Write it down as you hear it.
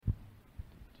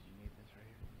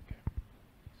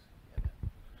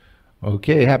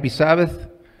Okay, happy Sabbath.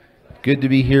 Good to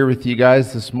be here with you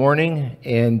guys this morning,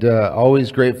 and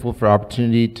always grateful for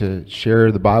opportunity to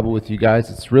share the Bible with you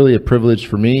guys. It's really a privilege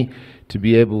for me to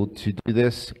be able to do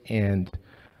this, and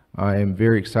I am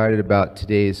very excited about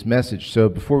today's message. So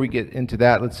before we get into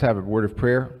that, let's have a word of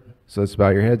prayer. So let's bow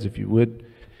your heads if you would.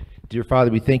 Dear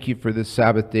Father, we thank you for this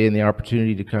Sabbath day and the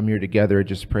opportunity to come here together. I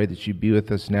just pray that you be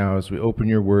with us now as we open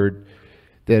your word,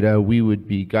 that we would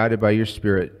be guided by your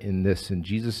Spirit in this. In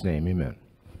Jesus' name, amen.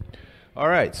 All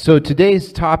right, so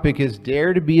today's topic is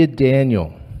Dare to be a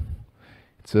Daniel.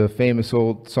 It's a famous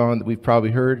old song that we've probably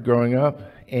heard growing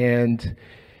up. And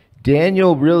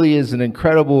Daniel really is an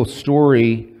incredible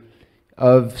story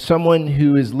of someone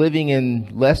who is living in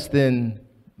less than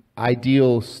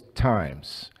ideal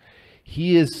times.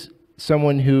 He is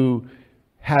someone who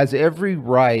has every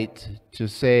right to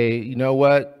say, you know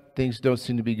what? Things don't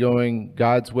seem to be going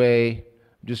God's way.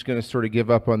 I'm just going to sort of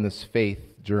give up on this faith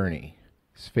journey,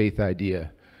 this faith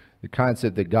idea. The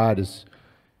concept that God is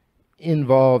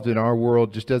involved in our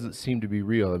world just doesn't seem to be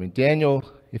real. I mean, Daniel,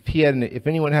 if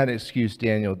anyone had an excuse,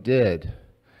 Daniel did.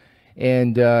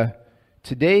 And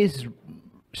today's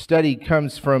study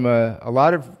comes from a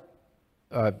lot of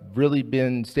really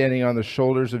been standing on the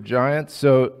shoulders of giants.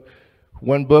 So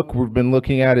one book we've been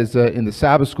looking at is in the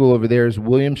Sabbath school over there is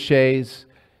William Shea's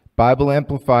Bible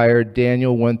Amplifier,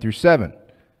 Daniel 1 through 7.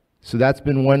 So that's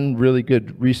been one really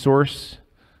good resource.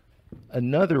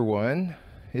 Another one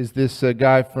is this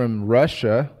guy from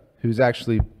Russia who's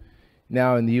actually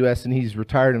now in the U.S. and he's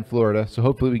retired in Florida. So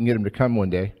hopefully we can get him to come one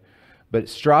day. But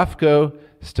Strafko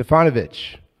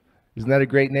Stefanovic. Isn't that a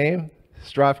great name?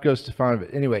 Strafko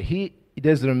Stefanovic. Anyway, he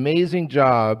does an amazing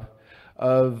job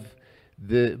of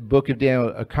the book of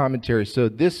Daniel, a commentary. So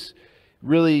this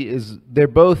really is, are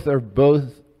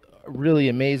both really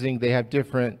amazing. They have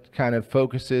different kind of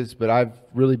focuses, but I've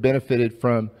really benefited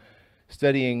from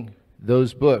studying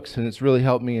those books, and it's really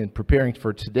helped me in preparing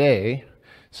for today.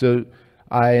 So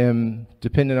I am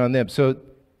dependent on them. So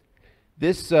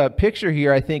this picture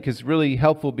here, I think, is really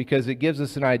helpful because it gives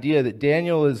us an idea that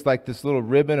Daniel is like this little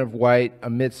ribbon of white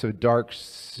amidst a dark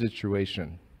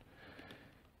situation.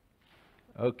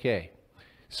 Okay,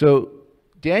 so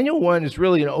Daniel 1 is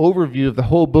really an overview of the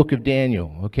whole book of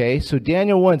Daniel, okay? So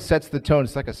Daniel 1 sets the tone.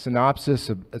 It's like a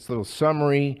synopsis, it's a little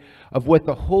summary of what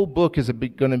the whole book is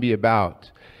going to be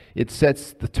about. It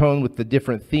sets the tone with the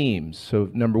different themes. So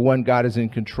number 1, God is in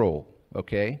control,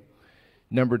 okay?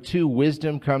 Number 2,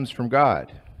 wisdom comes from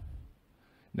God.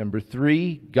 Number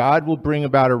 3, God will bring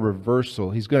about a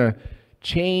reversal. He's going to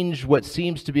change what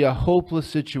seems to be a hopeless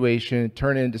situation and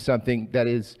turn it into something that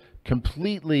is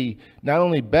completely not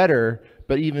only better,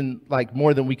 but even like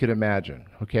more than we could imagine,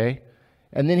 okay?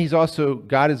 And then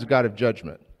God is a God of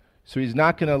judgment. So he's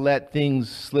not going to let things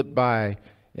slip by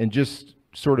and just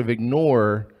sort of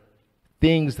ignore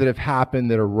things that have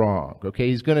happened that are wrong, okay?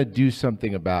 He's going to do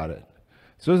something about it.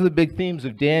 So those are the big themes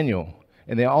of Daniel,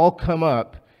 and they all come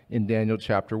up in Daniel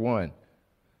chapter 1.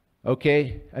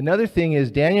 Okay, another thing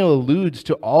is Daniel alludes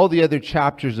to all the other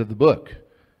chapters of the book.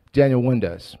 Daniel 1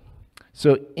 does.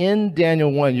 So in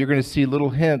Daniel 1, you're going to see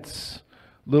little hints,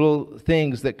 little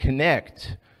things that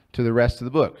connect to the rest of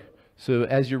the book. So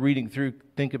as you're reading through,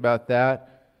 think about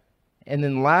that. And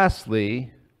then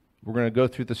lastly, we're going to go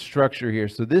through the structure here.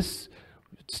 So this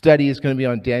study is going to be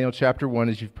on Daniel chapter 1,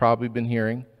 as you've probably been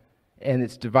hearing. And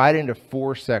it's divided into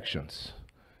 4 sections.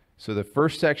 So the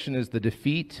first section is the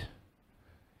defeat,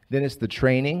 then it's the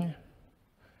training,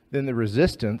 then the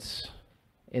resistance,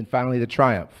 and finally the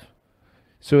triumph.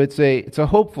 So it's a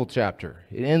hopeful chapter.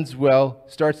 It ends well,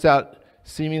 starts out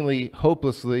seemingly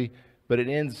hopelessly, but it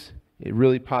ends a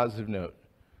really positive note.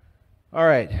 All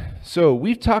right, so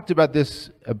we've talked about this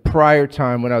a prior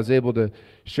time when I was able to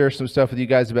share some stuff with you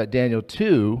guys about Daniel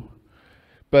 2,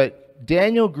 but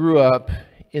Daniel grew up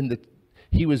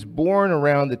he was born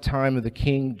around the time of the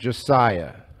king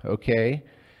Josiah, okay?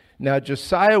 Now,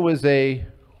 Josiah was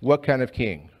what kind of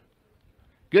king?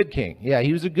 Good king. Yeah,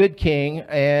 he was a good king,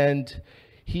 and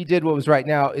he did what was right.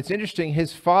 Now, it's interesting,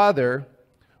 his father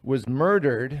was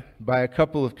murdered by a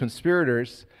couple of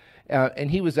conspirators,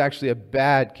 and he was actually a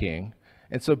bad king.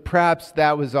 And so perhaps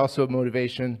that was also a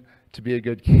motivation to be a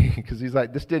good king, because he's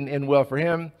like, this didn't end well for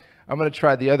him. I'm going to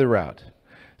try the other route.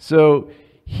 So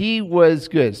he was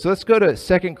good. So let's go to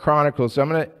 2 Chronicles.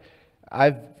 So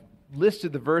I've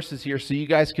listed the verses here so you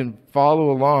guys can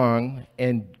follow along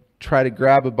and try to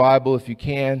grab a Bible if you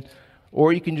can,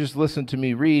 or you can just listen to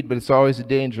me read, but it's always a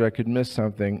danger I could miss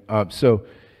something. So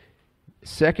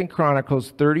 2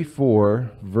 Chronicles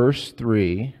 34, verse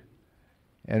 3,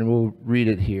 and we'll read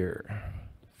it here.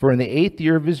 For in the 8th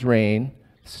year of his reign,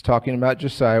 This is talking about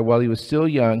Josiah. While he was still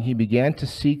young, he began to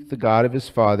seek the God of his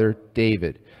father,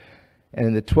 David. And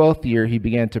in the 12th year, he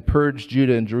began to purge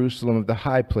Judah and Jerusalem of the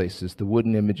high places, the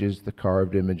wooden images, the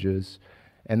carved images,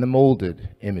 and the molded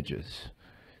images.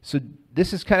 So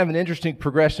this is kind of an interesting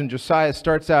progression. Josiah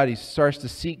starts out, he starts to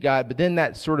seek God, but then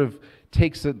that sort of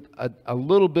takes a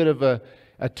little bit of a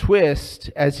twist.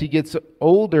 As he gets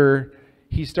older,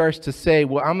 he starts to say,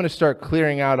 well, I'm going to start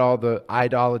clearing out all the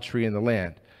idolatry in the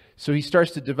land. So he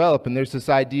starts to develop, and there's this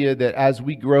idea that as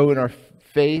we grow in our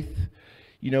faith,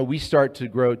 we start to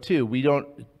grow too. We don't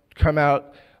come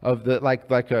out of the, like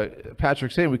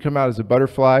Patrick saying, we come out as a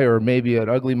butterfly or maybe an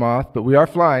ugly moth, but we are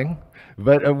flying.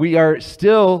 But we are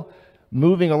still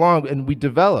moving along, and we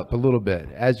develop a little bit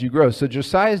as you grow. So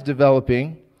Josiah is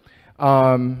developing,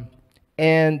 and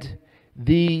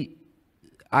the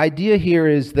idea here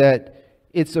is that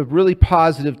it's a really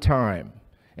positive time.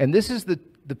 And this is the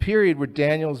period where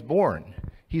Daniel's born.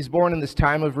 He's born in this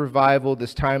time of revival,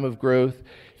 this time of growth.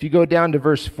 If you go down to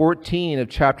verse 14 of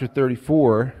chapter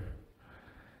 34,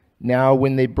 now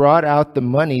when they brought out the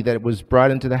money that was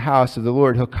brought into the house of the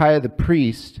Lord, Hilkiah the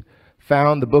priest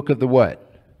found the book of the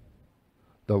what?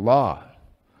 The law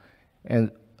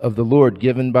and of the Lord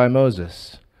given by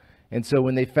Moses. And so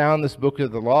when they found this book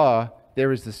of the law, there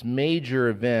was this major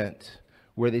event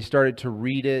where they started to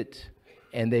read it,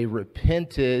 and they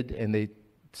repented, and they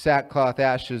sackcloth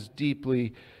ashes,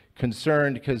 deeply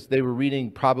concerned because they were reading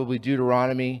probably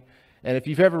Deuteronomy. And if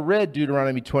you've ever read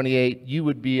Deuteronomy 28, you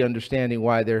would be understanding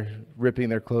why they're ripping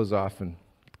their clothes off and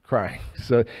crying.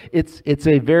 So it's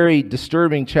a very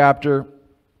disturbing chapter,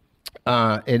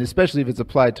 and especially if it's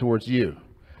applied towards you.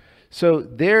 So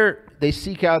they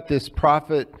seek out this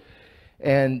prophet,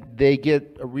 and they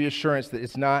get a reassurance that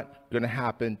it's not going to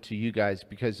happen to you guys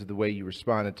because of the way you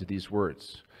responded to these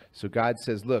words. So God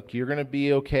says, look, you're going to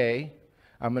be okay.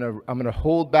 I'm going to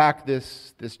hold back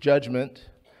this judgment,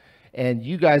 and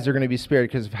you guys are going to be spared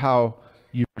because of how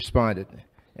you responded.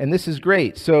 And this is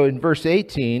great. So in verse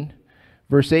 18,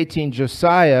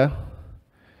 Josiah,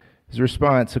 his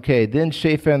response, okay, then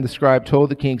Shaphan the scribe told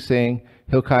the king, saying,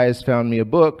 Hilkiah has found me a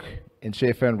book, and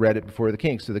Shaphan read it before the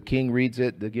king. So the king reads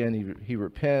it. Again, he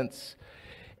repents.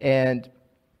 And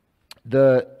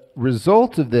the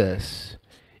result of this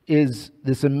is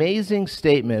this amazing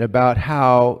statement about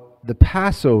how the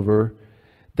Passover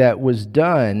that was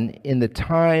done in the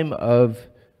time of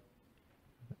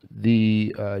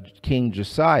the King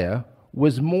Josiah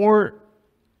was more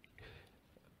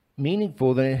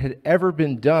meaningful than it had ever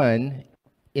been done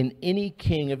in any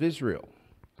king of Israel.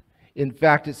 In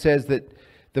fact, it says that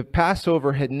the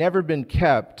Passover had never been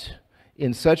kept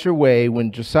in such a way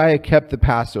when Josiah kept the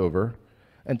Passover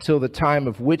until the time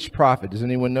of which prophet? Does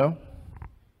anyone know?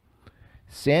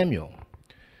 Samuel.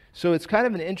 So it's kind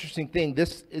of an interesting thing.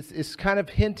 This is kind of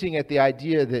hinting at the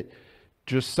idea that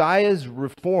Josiah's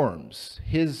reforms,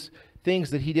 his things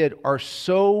that he did, are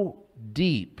so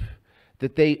deep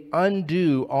that they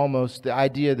undo almost the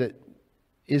idea that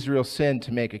Israel sinned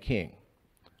to make a king.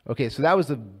 Okay, so that was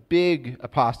a big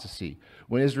apostasy.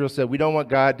 When Israel said, we don't want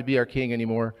God to be our king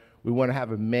anymore, we want to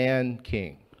have a man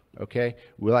king. Okay,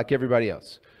 we're like everybody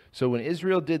else. So when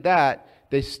Israel did that,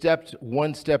 they stepped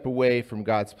one step away from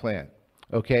God's plan.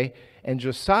 Okay, and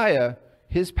Josiah,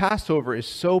 his Passover is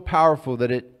so powerful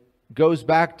that it goes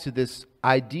back to this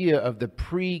idea of the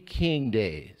pre-king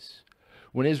days,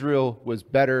 when Israel was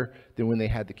better than when they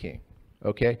had the king.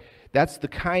 Okay, that's the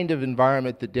kind of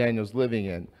environment that Daniel's living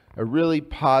in, a really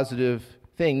positive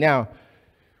thing. Now,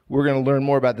 we're going to learn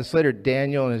more about this later.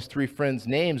 Daniel and his three friends'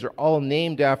 names are all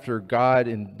named after God,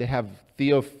 and they have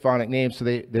theophonic names, so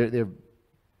they're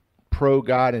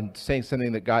pro-God and saying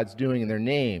something that God's doing in their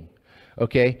name.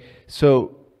 Okay,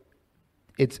 so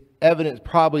it's evident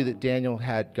probably that Daniel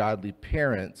had godly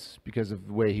parents because of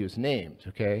the way he was named.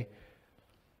 Okay,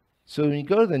 so when you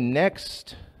go to the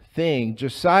next thing,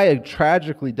 Josiah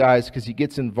tragically dies because he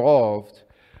gets involved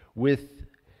with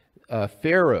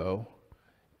Pharaoh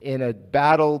in a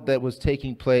battle that was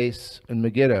taking place in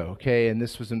Megiddo, okay? And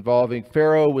this was involving,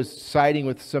 Pharaoh was siding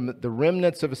with some of the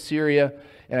remnants of Assyria.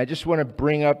 And I just want to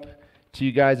bring up to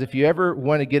you guys, if you ever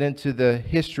want to get into the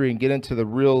history and get into the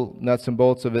real nuts and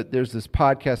bolts of it, there's this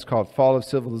podcast called Fall of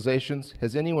Civilizations.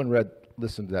 Has anyone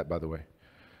listened to that, by the way?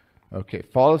 Okay,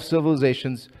 Fall of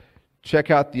Civilizations. Check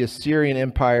out the Assyrian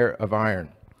Empire of Iron.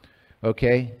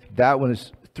 Okay, that one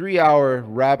is a 3-hour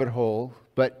rabbit hole,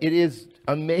 but it is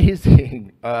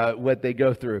amazing what they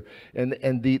go through.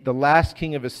 And the last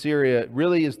king of Assyria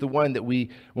really is the one that when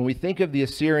we think of the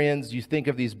Assyrians, you think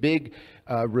of these big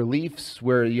reliefs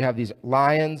where you have these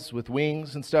lions with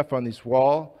wings and stuff on this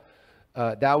wall.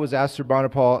 That was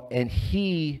Assurbanipal, and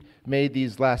he made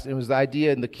these last, it was the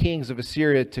idea in the kings of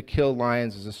Assyria to kill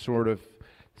lions as a sort of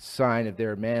sign of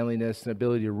their manliness and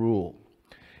ability to rule.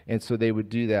 And so they would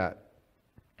do that.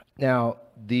 Now,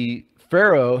 the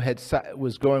Pharaoh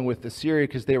was going with Assyria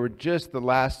because they were just the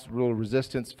last real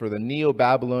resistance for the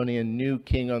Neo-Babylonian new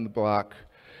king on the block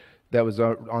that was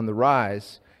on the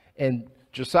rise. And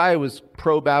Josiah was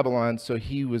pro-Babylon, so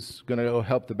he was going to go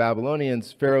help the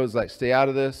Babylonians. Pharaoh was like, stay out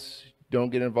of this, don't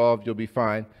get involved, you'll be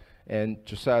fine. And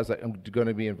Josiah was like, I'm going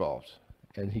to be involved.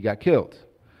 And he got killed.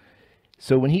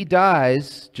 So when he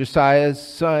dies, Josiah's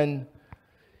son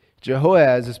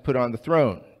Jehoaz is put on the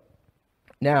throne.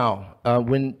 Now,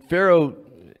 when Pharaoh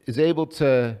is able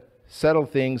to settle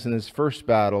things in his first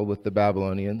battle with the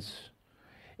Babylonians,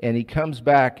 and he comes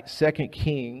back, 2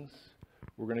 Kings,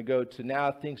 we're going to go to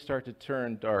now things start to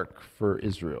turn dark for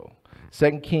Israel.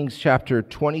 2 Kings chapter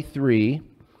 23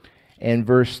 and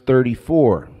verse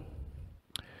 34.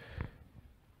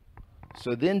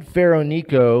 So then Pharaoh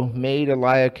Necho made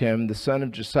Eliakim, the son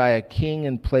of Josiah, king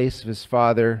in place of his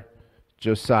father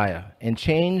Josiah, and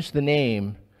changed the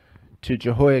name to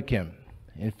Jehoiakim.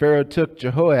 And Pharaoh took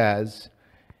Jehoaz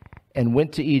and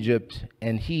went to Egypt,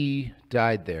 and he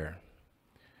died there.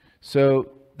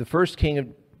 So the first king of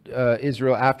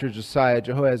Israel after Josiah,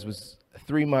 Jehoaz, was a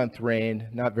 3-month reign,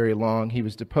 not very long. He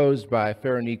was deposed by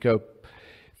Pharaoh Necho.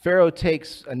 Pharaoh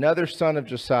takes another son of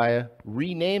Josiah,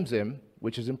 renames him,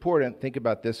 which is important. Think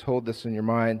about this. Hold this in your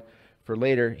mind for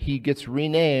later. He gets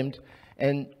renamed,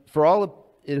 and for all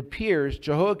it appears,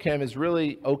 Jehoiakim is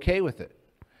really okay with it.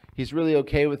 He's really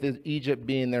okay with Egypt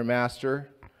being their master,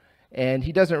 and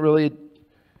he doesn't really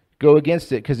go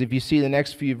against it, because if you see the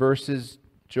next few verses,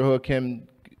 Jehoiakim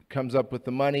comes up with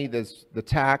the money, there's the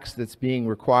tax that's being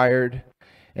required,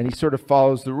 and he sort of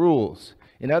follows the rules.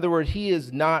 In other words, he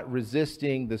is not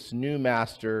resisting this new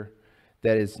master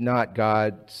that is not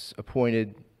God's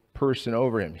appointed person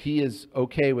over him. He is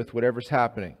okay with whatever's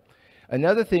happening.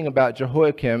 Another thing about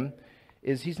Jehoiakim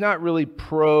is he's not really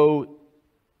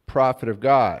pro-prophet of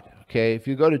God. Okay, if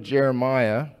you go to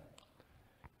Jeremiah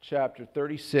chapter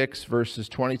 36, verses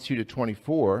 22 to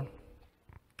 24,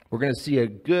 we're going to see a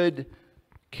good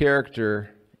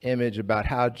character image about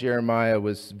how Jeremiah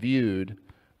was viewed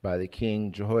by the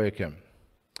king Jehoiakim.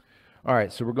 All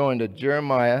right, so we're going to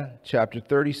Jeremiah chapter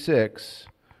 36,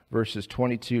 verses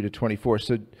 22 to 24.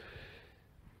 So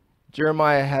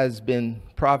Jeremiah has been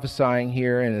prophesying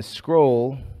here, and a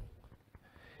scroll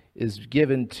is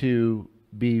given to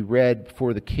be read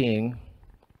before the king.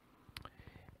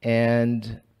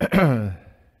 And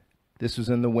this was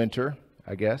in the winter,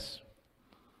 I guess.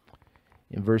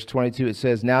 In verse 22, it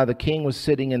says, Now the king was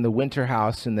sitting in the winter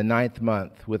house in the 9th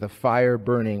month, with a fire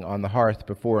burning on the hearth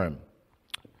before him.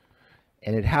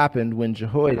 And it happened when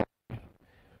Jehoiada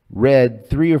read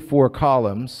 3 or 4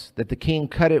 columns that the king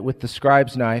cut it with the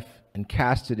scribe's knife and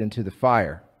cast it into the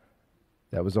fire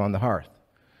that was on the hearth.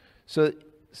 So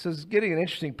it's getting an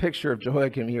interesting picture of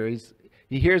Jehoiakim here.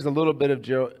 He hears a little bit of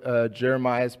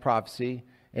Jeremiah's prophecy,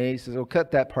 and he says, "Oh, cut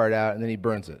that part out," and then he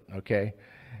burns it. Okay,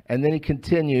 and then he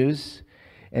continues,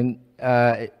 and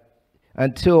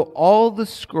until all the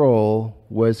scroll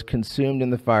was consumed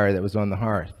in the fire that was on the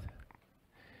hearth.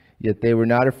 Yet they were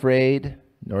not afraid,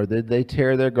 nor did they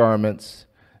tear their garments,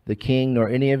 the king nor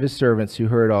any of his servants who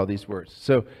heard all these words.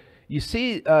 So you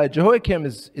see, Jehoiakim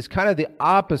is kind of the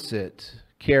opposite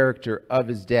character of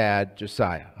his dad,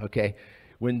 Josiah. Okay,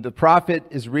 when the prophet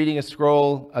is reading a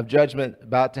scroll of judgment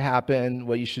about to happen,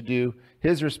 what you should do,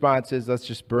 his response is, let's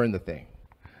just burn the thing.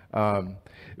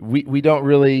 We don't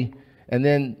really, and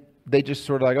then they just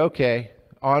sort of like, okay,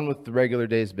 on with the regular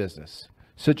day's business.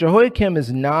 So Jehoiakim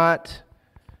is not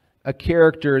a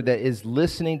character that is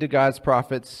listening to God's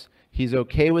prophets. He's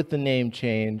okay with the name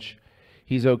change.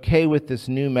 He's okay with this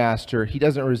new master. He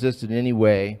doesn't resist it in any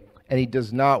way, and he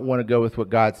does not want to go with what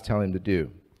God's telling him to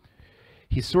do.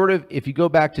 He's sort of, if you go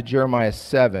back to Jeremiah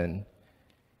 7,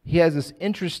 he has this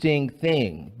interesting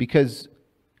thing, because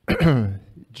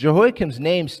Jehoiakim's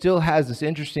name still has this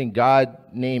interesting God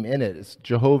name in it. It's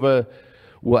Jehovah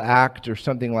will act, or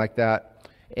something like that.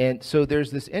 And so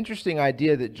there's this interesting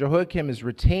idea that Jehoiakim is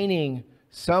retaining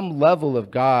some level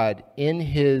of God in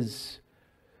his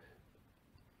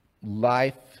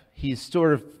life. He's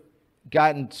sort of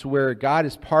gotten to where God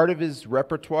is part of his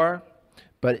repertoire,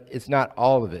 but it's not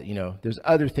all of it. You know, there's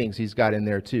other things he's got in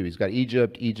there too. He's got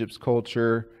Egypt, Egypt's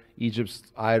culture, Egypt's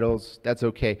idols. That's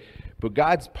okay. But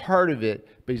God's part of it,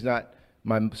 but he's not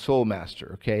my soul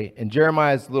master, okay? And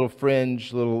Jeremiah's a little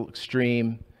fringe, a little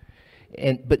extreme.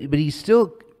 But he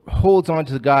still holds on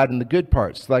to God in the good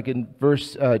parts. Like in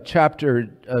chapter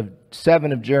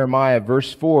 7 of Jeremiah,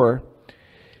 verse 4,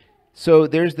 So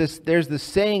there's this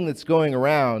saying that's going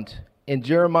around, and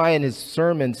Jeremiah in his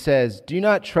sermon says, "Do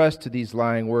not trust to these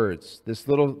lying words." This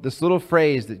little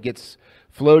phrase that gets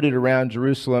floated around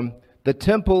Jerusalem, the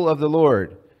temple of the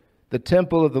Lord, the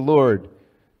temple of the Lord,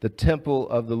 the temple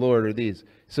of the Lord are these.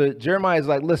 So Jeremiah is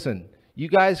like, listen, you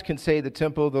guys can say the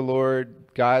temple of the Lord,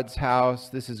 God's house,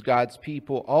 this is God's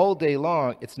people all day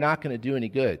long. It's not going to do any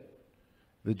good.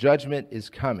 The judgment is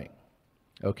coming.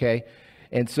 Okay?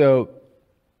 And so,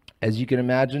 as you can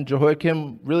imagine,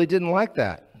 Jehoiakim really didn't like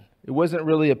that. It wasn't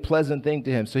really a pleasant thing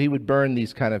to him, so he would burn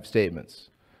these kind of statements.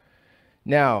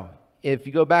 Now, if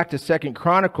you go back to 2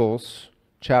 Chronicles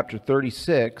chapter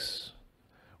 36,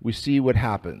 we see what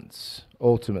happens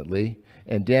ultimately.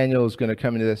 And Daniel is going to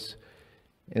come into this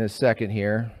in a second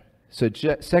here. So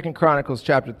 2 Chronicles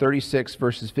chapter 36,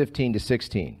 verses 15 to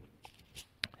 16.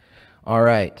 All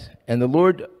right. And the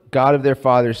Lord God of their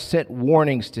fathers sent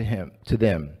warnings to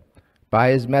them by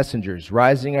his messengers,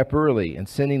 rising up early and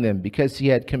sending them, because he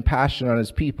had compassion on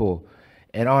his people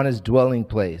and on his dwelling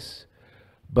place.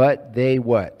 But they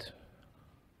what?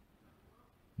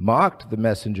 Mocked the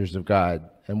messengers of God.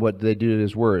 And what did they do to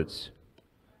his words?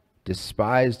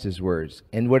 Despised his words.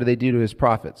 And what did they do to his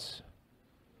prophets?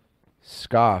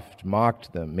 Scoffed,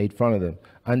 mocked them, made fun of them,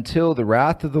 until the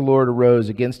wrath of the Lord arose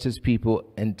against his people,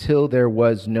 until there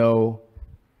was no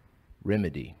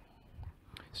remedy.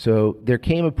 So there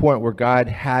came a point where God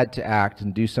had to act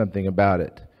and do something about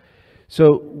it.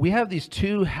 So we have these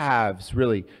two halves,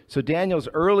 really. So Daniel's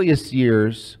earliest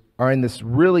years are in this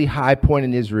really high point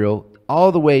in Israel,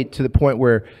 all the way to the point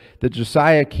where the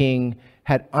Josiah king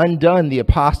had undone the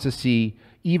apostasy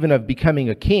even of becoming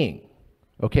a king.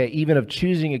 Okay, even of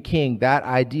choosing a king, that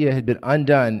idea had been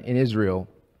undone in Israel.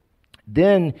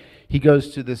 Then he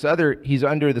goes to he's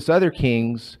under this other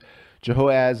kings,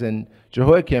 Jehoaz and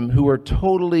Jehoiakim, who are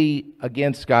totally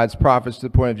against God's prophets to the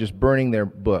point of just burning their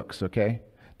books, okay?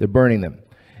 They're burning them.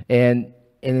 And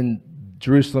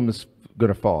Jerusalem is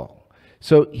going to fall.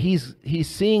 So he's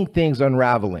seeing things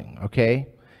unraveling, okay?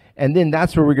 And then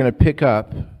that's where we're going to pick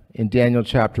up in Daniel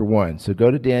chapter 1. So go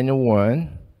to Daniel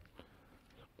 1.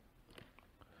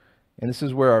 And this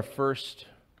is where our first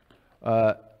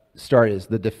start is,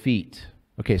 the defeat.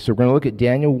 Okay, so we're going to look at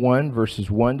Daniel 1,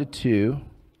 verses 1 to 2.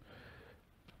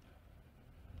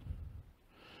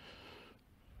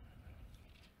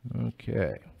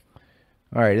 Okay.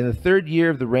 All right. In the third year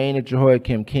of the reign of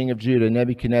Jehoiakim, king of Judah,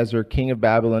 Nebuchadnezzar, king of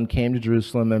Babylon, came to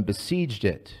Jerusalem and besieged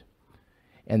it.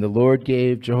 And the Lord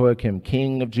gave Jehoiakim,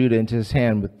 king of Judah, into his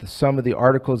hand with some of the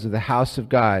articles of the house of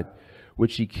God,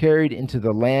 which he carried into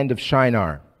the land of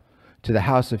Shinar, to the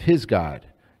house of his God.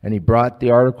 And he brought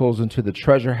the articles into the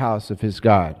treasure house of his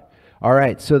God. All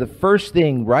right. So the first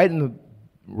thing, right in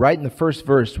the first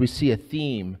verse, we see a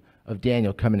theme of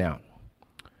Daniel coming out.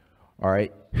 All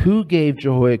right. Who gave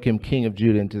Jehoiakim, king of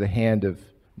Judah, into the hand of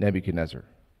Nebuchadnezzar?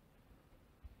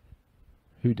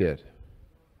 Who did?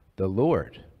 The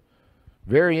Lord.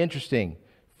 Very interesting.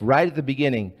 Right at the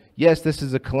beginning, yes, this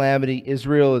is a calamity.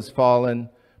 Israel has fallen.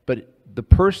 But the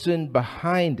person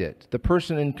behind it, the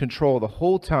person in control the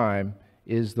whole time,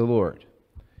 is the Lord.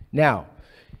 Now,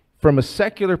 from a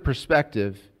secular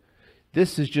perspective,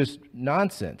 this is just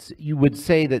nonsense. You would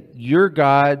say that your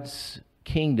God's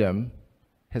kingdom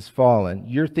has fallen.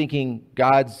 You're thinking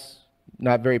God's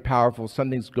not very powerful,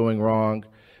 something's going wrong,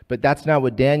 but that's not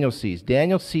what Daniel sees.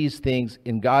 Daniel sees things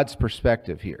in God's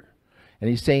perspective here. And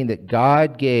he's saying that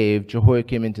God gave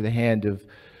Jehoiakim into the hand of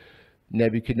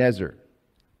Nebuchadnezzar.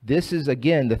 This is,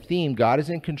 again, the theme. God is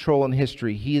in control in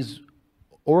history. He is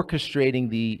orchestrating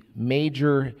the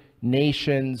major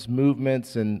nations,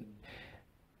 movements, and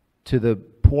to the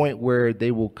point where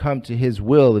they will come to his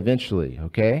will eventually,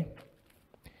 okay?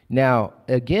 Now,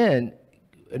 again,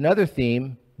 another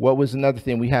theme, what was another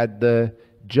theme? We had the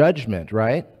judgment,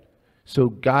 right? So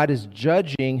God is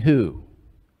judging who?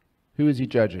 Who is he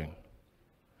judging?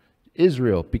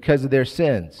 Israel, because of their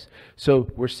sins.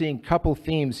 So we're seeing a couple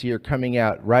themes here coming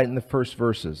out right in the first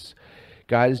verses.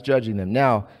 God is judging them.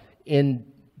 Now, in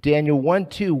Daniel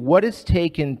 1:2, what is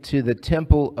taken to the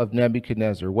temple of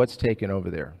Nebuchadnezzar? What's taken over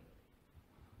there?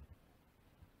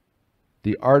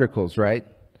 The articles, right?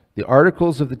 The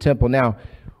articles of the temple. Now,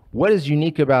 what is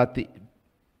unique about the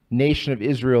nation of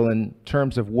Israel in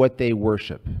terms of what they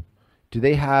worship? Do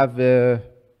they have,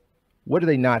 what do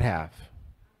they not have?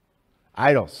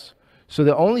 Idols. So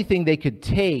the only thing they could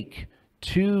take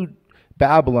to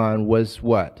Babylon was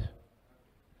what?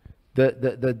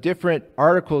 The different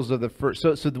articles of the first.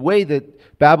 So the way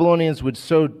that Babylonians would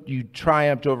you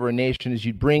triumphed over a nation is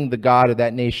you'd bring the god of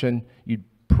that nation, you'd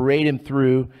parade him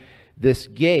through this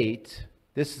gate.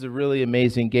 This is a really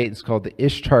amazing gate. It's called the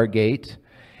Ishtar Gate.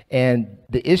 And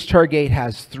the Ishtar Gate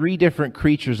has 3 different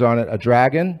creatures on it: a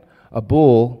dragon, a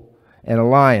bull, and a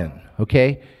lion,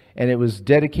 okay? And it was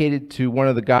dedicated to one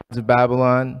of the gods of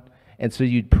Babylon. And so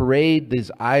you'd parade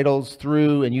these idols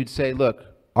through, and you'd say, look,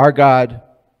 our God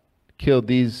killed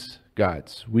these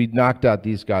gods. We knocked out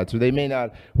these gods. Or they may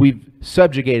not, we've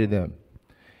subjugated them.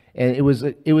 And it was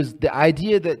the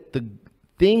idea that the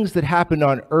things that happened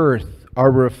on earth are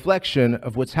a reflection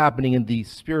of what's happening in the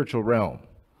spiritual realm.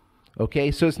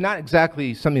 Okay, so it's not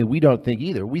exactly something we don't think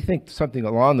either. We think something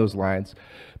along those lines.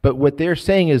 But what they're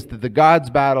saying is that the gods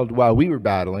battled while we were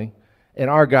battling, and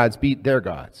our gods beat their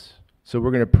gods. So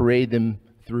we're going to parade them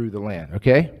through the land,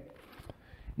 okay?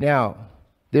 Now,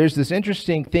 there's this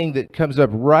interesting thing that comes up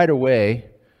right away,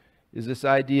 is this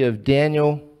idea of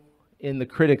Daniel in the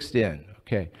critic's den,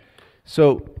 okay?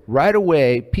 So right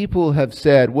away, people have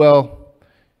said, well,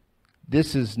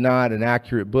 this is not an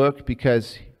accurate book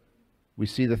because we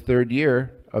see the 3rd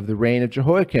year of the reign of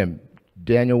Jehoiakim,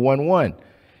 Daniel 1:1.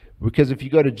 Because if you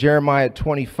go to Jeremiah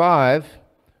 25,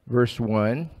 verse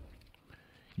 1,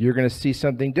 you're going to see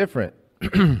something different.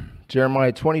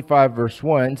 Jeremiah 25, verse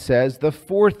 1 says the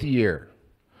 4th year.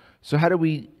 So how do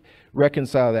we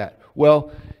reconcile that?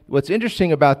 Well, what's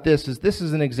interesting about this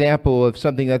is an example of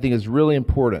something I think is really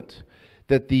important,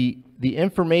 that the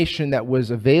information that was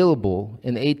available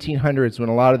in the 1800s when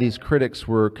a lot of these critics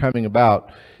were coming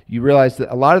about, you realize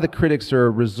that a lot of the critics are a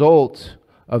result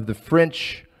of the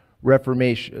French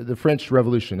Reformation, the French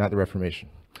Revolution, not the Reformation,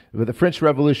 but the French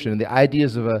Revolution, and the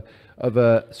ideas of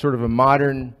a sort of a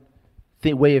modern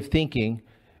way of thinking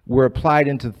were applied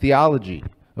into theology,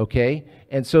 okay?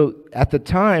 And so at the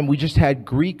time, we just had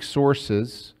Greek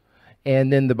sources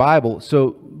and then the Bible.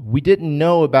 So we didn't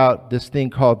know about this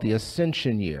thing called the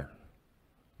Ascension Year,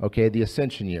 okay, the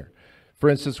Ascension Year. For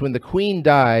instance, when the Queen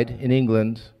died in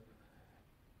England,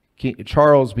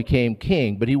 Charles became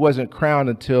king, but he wasn't crowned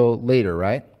until later,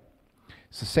 right?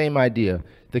 It's the same idea.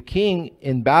 The king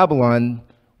in Babylon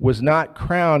was not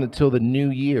crowned until the new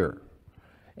year.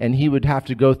 And he would have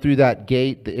to go through that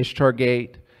gate, the Ishtar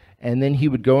Gate, and then he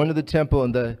would go into the temple,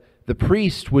 and the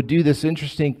priest would do this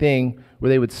interesting thing where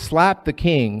they would slap the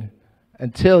king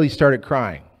until he started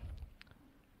crying.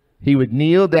 He would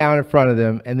kneel down in front of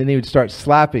them, and then he would start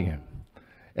slapping him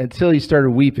until he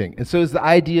started weeping. And so it's the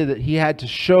idea that he had to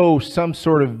show some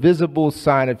sort of visible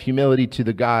sign of humility to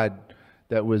the God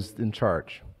that was in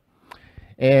charge.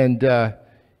 And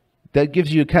that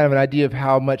gives you kind of an idea of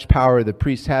how much power the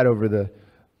priest had over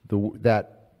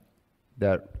that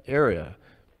area.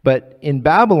 But in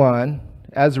Babylon,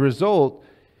 as a result,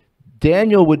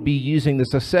 Daniel would be using the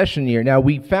succession year. Now,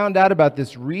 we found out about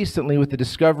this recently with the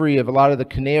discovery of a lot of the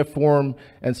cuneiform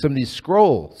and some of these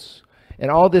scrolls. And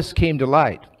all this came to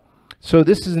light. So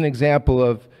this is an example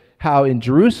of how in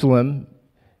Jerusalem,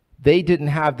 they didn't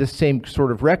have the same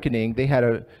sort of reckoning. They had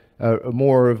a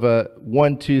more of a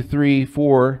 1, 2, 3,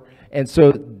 4. And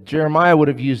so Jeremiah would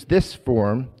have used this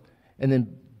form, and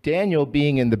then Daniel,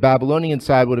 being in the Babylonian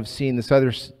side, would have seen this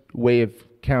other way of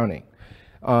counting.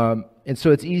 And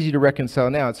so it's easy to reconcile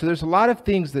now. So there's a lot of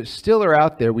things that still are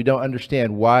out there. We don't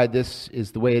understand why this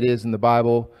is the way it is in the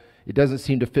Bible. It doesn't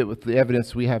seem to fit with the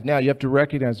evidence we have now. You have to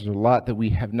recognize there's a lot that we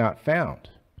have not found.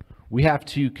 We have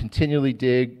to continually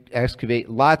dig, excavate.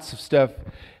 Lots of stuff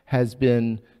has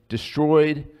been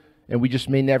destroyed, and we just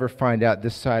may never find out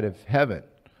this side of heaven.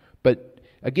 But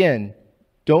again,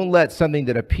 don't let something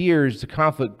that appears to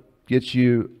conflict get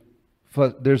you.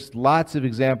 There's lots of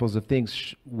examples of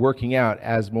things working out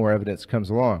as more evidence comes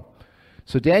along.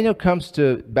 So Daniel comes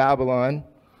to Babylon.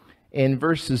 In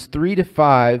verses 3 to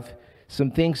 5,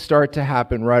 some things start to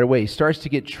happen right away. He starts to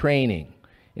get training.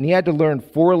 And he had to learn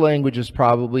 4 languages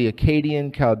probably: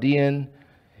 Akkadian, Chaldean,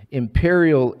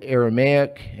 Imperial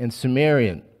Aramaic, and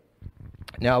Sumerian.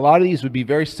 Now, a lot of these would be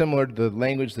very similar to the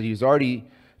language that he's already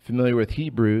familiar with,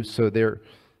 Hebrew, so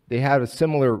they have a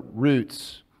similar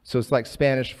roots. So it's like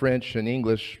Spanish, French, and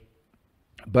English.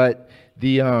 But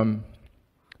they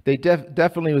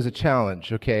definitely was a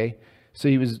challenge, okay? So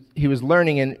he was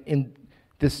learning, and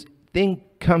this thing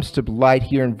comes to light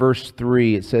here in verse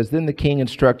 3. It says, "Then the king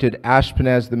instructed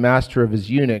Ashpenaz, the master of his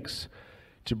eunuchs,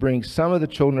 to bring some of the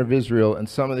children of Israel and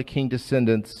some of the king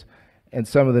descendants and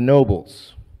some of the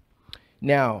nobles."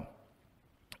 Now,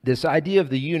 this idea of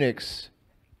the eunuchs,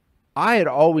 I had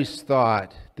always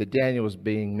thought that Daniel was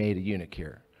being made a eunuch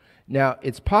here. Now,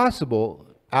 it's possible,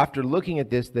 after looking at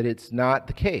this, that it's not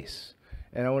the case.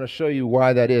 And I want to show you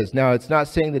why that is. Now, it's not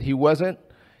saying that he wasn't.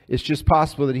 It's just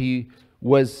possible that he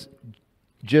was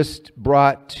just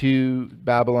brought to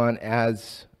Babylon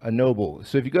as a noble.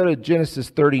 So if you go to Genesis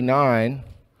 39,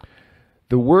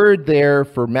 The word there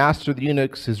for master of the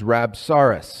eunuchs is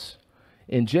Rabsaris.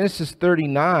 In Genesis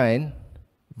 39,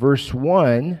 verse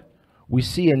 1, we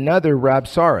see another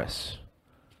Rabsaris.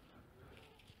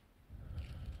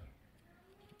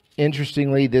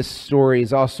 Interestingly, this story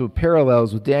is also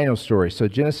parallels with Daniel's story. So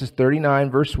Genesis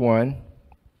 39, verse 1.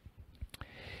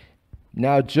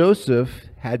 Now Joseph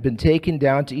had been taken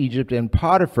down to Egypt, and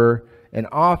Potiphar, an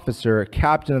officer, a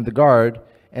captain of the guard,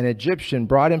 an Egyptian,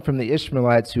 brought him from the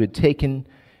Ishmaelites who had taken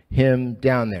him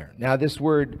down there. Now this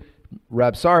word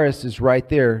Rabsaris is right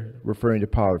there referring to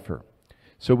Potiphar.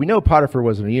 So we know Potiphar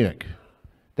wasn't a eunuch.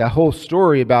 That whole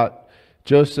story about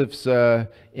Joseph's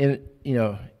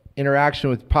interaction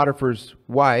with Potiphar's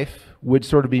wife would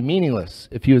sort of be meaningless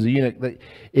if he was a eunuch.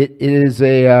 It is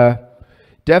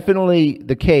definitely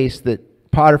the case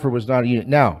that Potiphar was not a eunuch.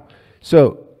 Now,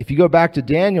 so if you go back to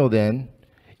Daniel then,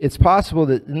 it's possible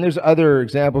that, and there's other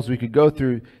examples we could go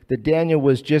through, that Daniel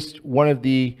was just one of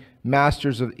the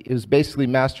masters of, it was basically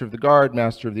master of the guard,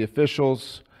 master of the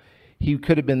officials. He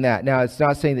could have been that. Now, it's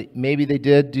not saying that maybe they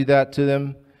did do that to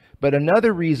them, but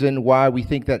another reason why we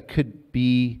think that could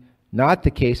be not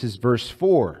the case is verse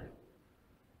 4.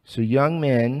 So young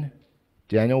men,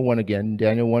 Daniel 1 again,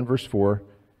 Daniel 1 verse 4,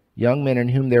 young men in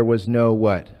whom there was no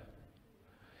what?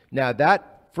 Now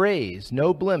that phrase,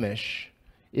 no blemish,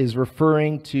 is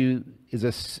referring to, is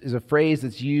a phrase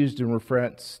that's used in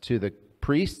reference to the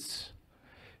priests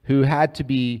who had to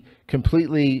be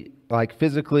completely, like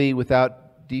physically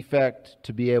without defect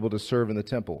to be able to serve in the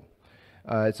temple.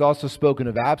 It's also spoken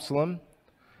of Absalom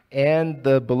and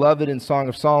the beloved in Song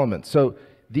of Solomon. So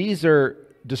these are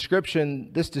this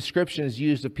description is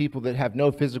used of people that have no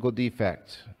physical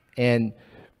defect. And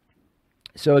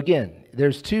so again,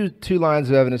 there's two lines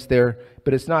of evidence there,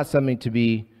 but it's not something to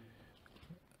be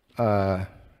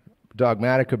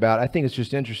dogmatic about. I think it's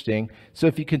just interesting. So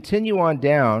if you continue on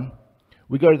down,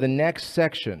 we go to the next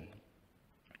section.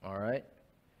 All right.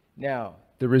 Now,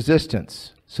 the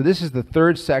resistance. So this is the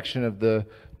third section of the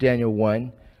Daniel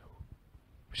 1.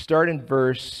 Start in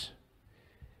verse,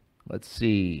 let's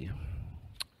see.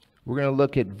 We're going to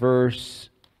look at verse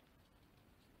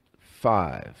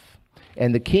 5.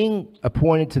 And the king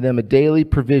appointed to them a daily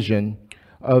provision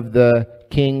of the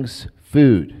king's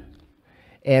food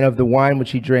and of the wine which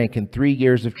he drank, and 3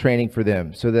 years of training for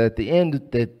them, so that at the end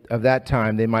of that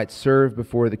time they might serve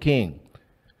before the king.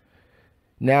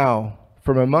 Now,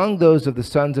 from among those of the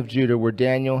sons of Judah were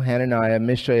Daniel, Hananiah,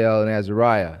 Mishael, and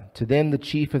Azariah. To them the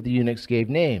chief of the eunuchs gave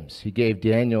names. He gave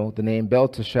Daniel the name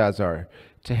Belteshazzar,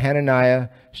 to Hananiah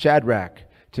Shadrach,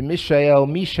 to Mishael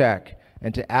Meshach,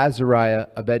 and to Azariah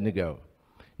Abednego.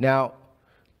 Now,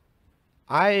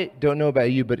 I don't know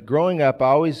about you, but growing up, I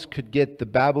always could get the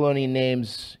Babylonian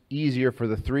names easier for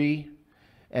the three,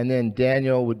 and then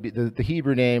Daniel would be, the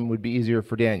Hebrew name would be easier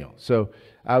for Daniel. So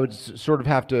I would sort of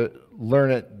have to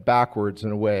learn it backwards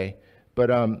in a way. But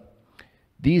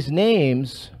these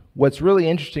names, what's really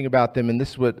interesting about them, and this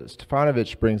is what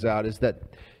Stefanovich brings out, is that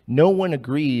no one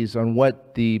agrees on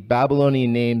what the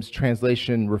Babylonian names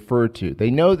translation referred to. They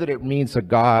know that it means a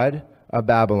god of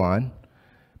Babylon,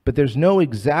 but there's no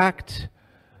exact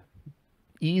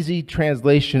easy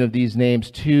translation of these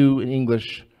names to an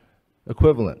English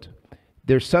equivalent.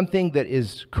 There's something that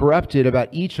is corrupted about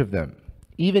each of them.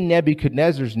 Even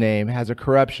Nebuchadnezzar's name has a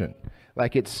corruption.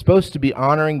 Like it's supposed to be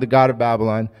honoring the god of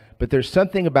Babylon, but there's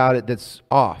something about it that's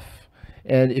off.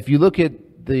 And if you look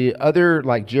at the other,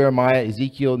 like Jeremiah,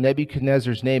 Ezekiel,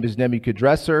 Nebuchadnezzar's name is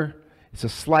Nebuchadrezzar. It's a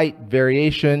slight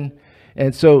variation.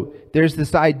 And so there's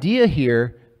this idea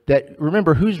here that,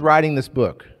 remember, who's writing this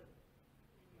book?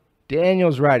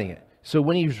 Daniel's writing it. So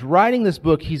when he's writing this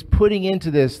book, he's putting into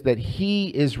this that he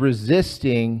is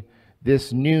resisting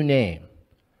this new name.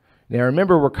 Now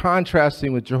remember, we're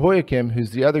contrasting with Jehoiakim,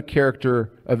 who's the other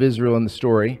character of Israel in the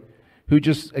story, who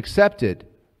just accepted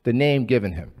the name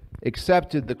given him,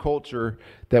 accepted the culture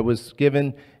that was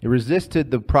given, and resisted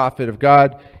the prophet of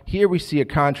God. Here we see a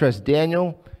contrast.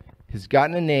 Daniel has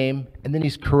gotten a name, and then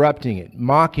he's corrupting it,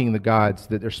 mocking the gods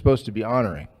that they're supposed to be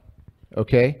honoring.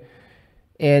 Okay?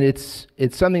 And it's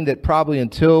something that probably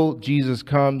until Jesus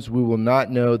comes, we will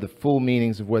not know the full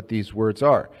meanings of what these words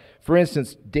are. For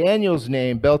instance, Daniel's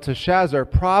name, Belteshazzar,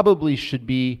 probably should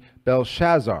be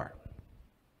Belshazzar.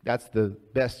 That's the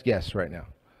best guess right now.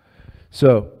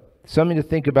 So, something to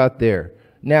think about there.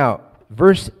 Now,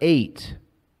 verse 8,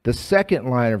 the second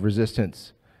line of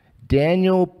resistance.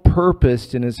 Daniel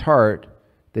purposed in his heart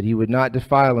that he would not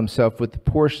defile himself with the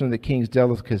portion of the king's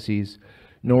delicacies,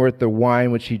 nor with the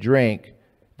wine which he drank.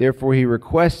 Therefore he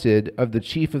requested of the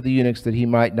chief of the eunuchs that he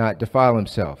might not defile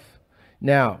himself.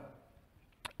 Now,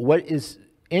 what is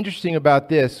interesting about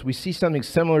this, we see something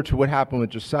similar to what happened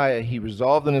with Josiah. He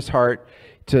resolved in his heart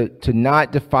to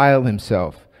not defile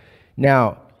himself.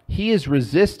 Now, he is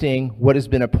resisting what has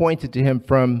been appointed to him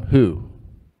from who?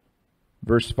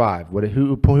 Verse 5.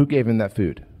 Who gave him that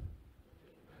food?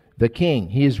 The king.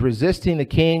 He is resisting the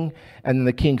king and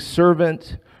the king's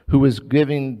servant who was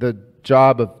giving the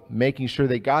job of making sure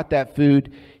they got that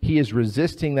food. He is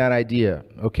resisting that idea,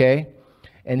 okay?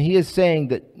 And he is saying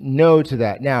that no to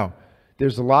that. Now,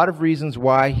 there's a lot of reasons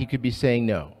why he could be saying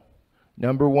no.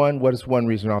 Number one, what is one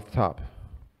reason off the top?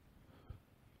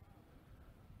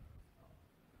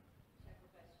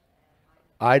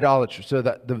 Idolatry. So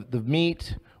that the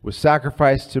meat was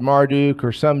sacrificed to Marduk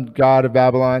or some god of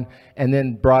Babylon and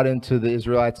then brought into the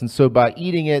Israelites. And so by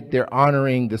eating it, they're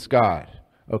honoring this god.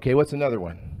 Okay, what's another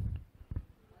one?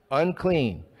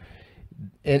 Unclean.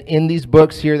 In these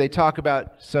books here, they talk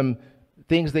about some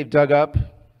things they've dug up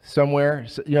somewhere.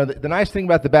 So, the nice thing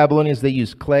about the Babylonians, they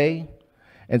used clay.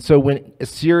 And so when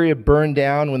Assyria burned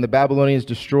down, when the Babylonians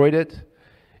destroyed it,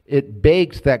 it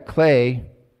baked that clay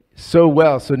so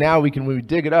well. So now when we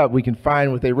dig it up, we can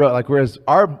find what they wrote. Like, whereas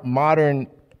our modern,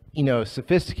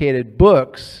 sophisticated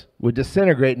books would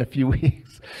disintegrate in a few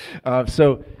weeks.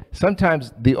 So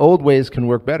sometimes the old ways can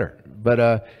work better.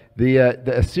 But the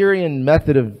Assyrian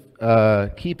method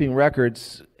of keeping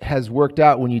records has worked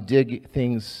out when you dig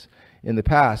things in the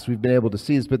past. We've been able to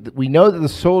see this. But we know that the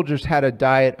soldiers had a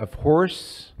diet of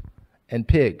horse and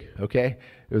pig, okay?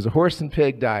 It was a horse and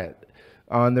pig diet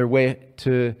on their way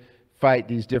to fight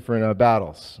these different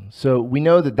battles. So we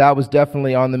know that was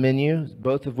definitely on the menu,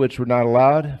 both of which were not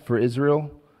allowed for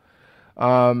Israel.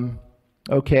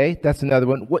 Okay, that's another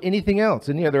one. Anything else?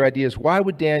 Any other ideas? Why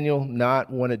would Daniel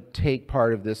not want to take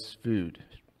part of this food?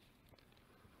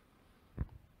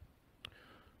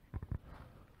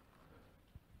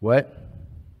 What?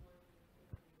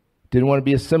 Didn't want to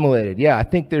be assimilated. Yeah, I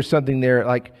think there's something there.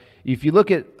 Like, if you look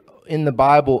at in the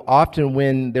Bible, often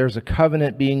when there's a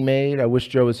covenant being made, I wish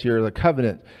Joe was here, the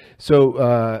covenant.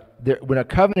 So when a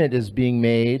covenant is being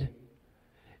made,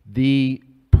 the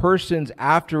persons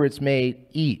after it's made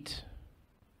eat.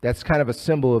 That's kind of a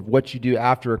symbol of what you do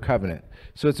after a covenant.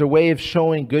 So it's a way of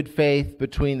showing good faith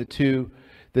between the two,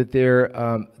 that they're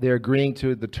agreeing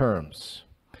to the terms.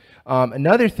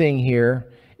 Another thing here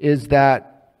is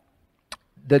that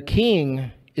the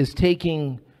king is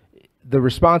taking the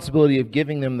responsibility of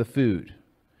giving them the food.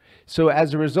 So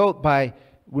as a result,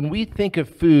 when we think of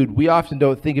food, we often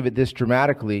don't think of it this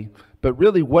dramatically, but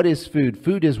really, what is food?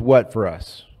 Food is what for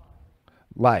us?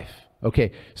 Life.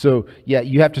 Okay, so yeah,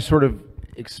 you have to sort of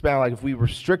expound, like if we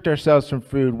restrict ourselves from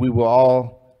food, we will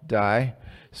all die.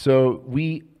 So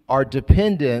we are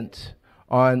dependent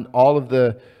on all of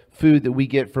the food that we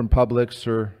get from Publix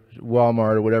or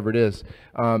Walmart or whatever it is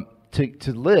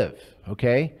to live,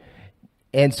 okay?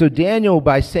 And so Daniel,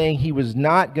 by saying he was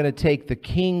not going to take the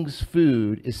king's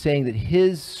food, is saying that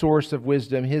his source of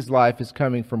wisdom, his life, is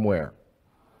coming from where?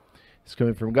 It's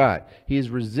coming from God. He is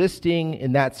resisting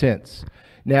in that sense.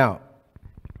 Now,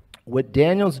 what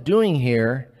Daniel's doing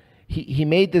here, he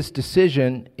made this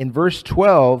decision. In verse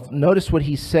 12, notice what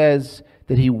he says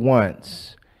that he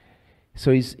wants.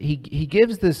 So he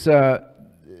gives this,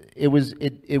 it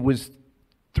was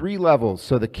 3 levels.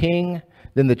 So the king,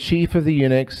 then the chief of the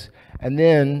eunuchs, and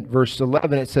then, verse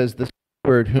 11, it says, the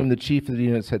steward whom the chief of the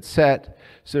eunuchs had set.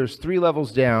 So there's 3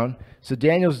 levels down. So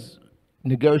Daniel's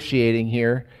negotiating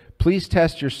here. Please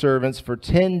test your servants for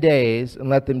 10 days and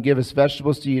let them give us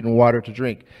vegetables to eat and water to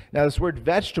drink. Now, this word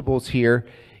vegetables here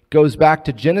goes back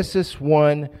to Genesis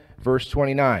 1, verse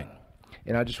 29.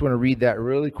 And I just want to read that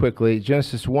really quickly.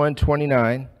 Genesis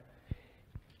 1:29.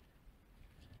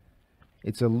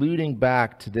 It's alluding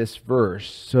back to this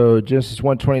verse. So Genesis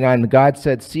 1:29, God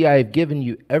said, see, I have given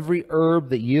you every herb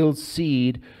that yields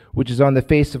seed, which is on the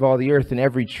face of all the earth, and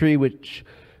every tree which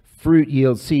fruit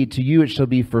yields seed. To you it shall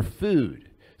be for food.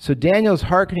 So Daniel's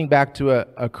hearkening back to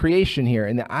a creation here,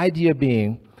 and the idea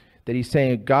being that he's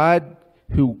saying God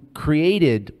who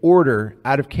created order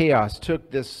out of chaos took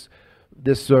this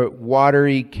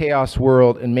watery chaos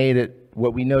world and made it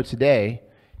what we know today.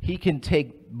 He can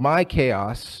take my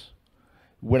chaos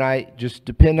when I just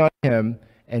depend on him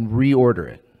and reorder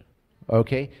it.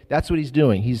 Okay? That's what he's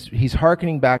doing. He's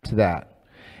hearkening back to that.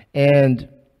 And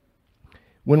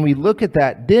when we look at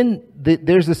that, then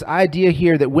there's this idea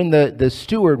here that when the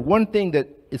steward, one thing that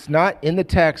it's not in the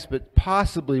text, but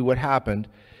possibly what happened,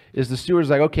 is the steward's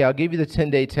like, okay, I'll give you the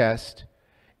 10-day test.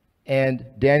 And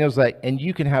Daniel's like, and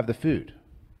you can have the food.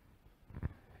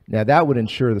 Now that would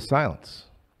ensure the silence.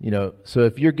 So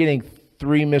if you're getting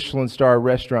 3 Michelin star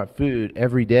restaurant food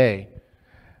every day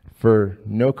for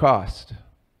no cost,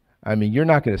 I mean, you're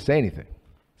not going to say anything.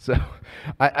 So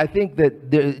I think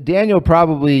that Daniel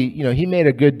probably, he made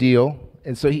a good deal,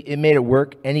 and so it made it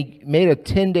work, and he made a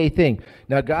 10-day thing.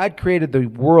 Now, God created the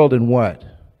world in what?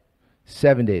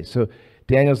 7 days. So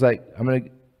Daniel's like,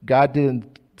 God did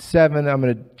in 7, I'm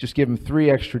going to just give him 3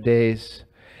 extra days.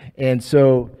 And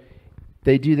so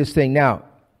they do this thing. Now,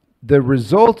 the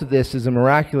result of this is a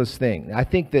miraculous thing. I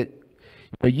think that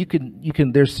you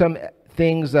can. There's some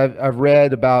things I've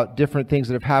read about different things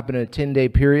that have happened in a 10-day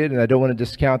period, and I don't want to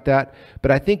discount that.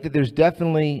 But I think that there's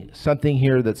definitely something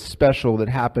here that's special that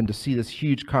happened to see this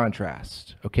huge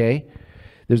contrast, okay?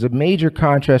 There's a major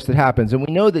contrast that happens. And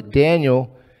we know that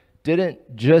Daniel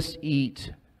didn't just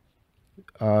eat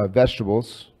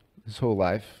vegetables his whole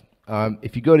life.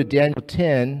 If you go to Daniel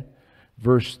 10,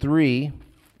 verse 3,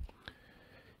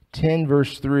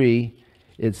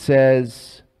 it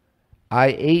says,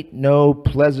 I ate no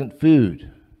pleasant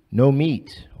food, no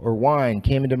meat or wine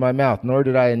came into my mouth, nor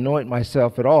did I anoint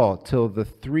myself at all till the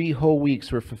 3 whole weeks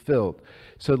were fulfilled.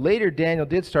 So later Daniel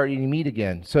did start eating meat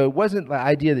again. So it wasn't the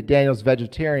idea that Daniel's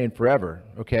vegetarian forever,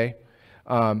 okay?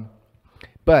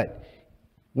 But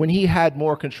when he had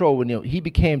more control, when he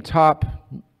became top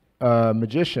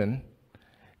magician,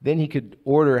 then he could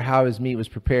order how his meat was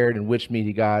prepared and which meat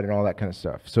he got and all that kind of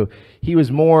stuff. So he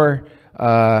was more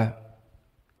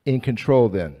in control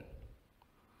then.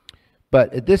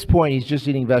 But at this point, he's just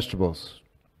eating vegetables.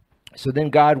 So then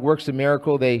God works a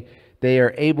miracle. They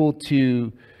are able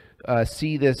to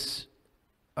see this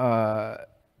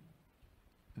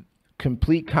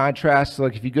complete contrast. So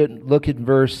like if you go look at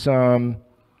verse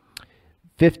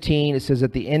 15, it says,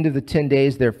 at the end of the 10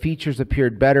 days, their features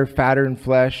appeared better, fatter in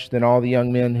flesh than all the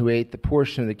young men who ate the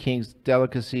portion of the king's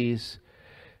delicacies.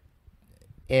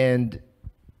 And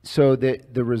so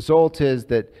the result is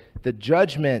that the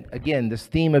judgment, again, this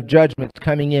theme of judgment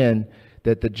coming in,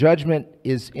 that the judgment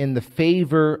is in the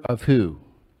favor of who?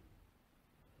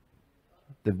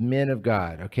 The men of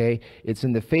God, okay? It's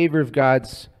in the favor of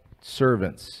God's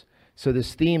servants. So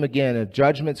this theme, again, of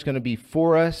judgment's going to be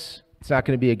for us. It's not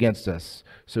going to be against us.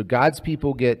 So God's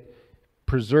people get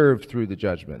preserved through the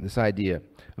judgment, this idea.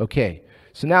 Okay,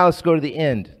 so now let's go to the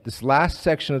end. This last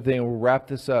section of the thing, we'll wrap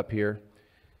this up here.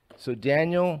 So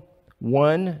Daniel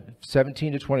 1,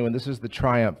 17 to 21, this is the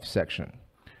triumph section.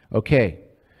 Okay,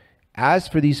 as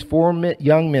for these 4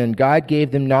 young men, God gave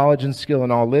them knowledge and skill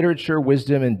in all literature,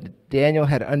 wisdom, and Daniel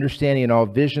had understanding in all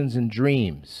visions and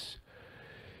dreams.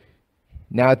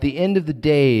 Now at the end of the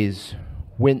days,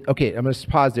 I'm going to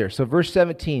pause there. So verse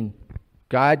 17,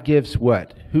 God gives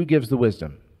what? Who gives the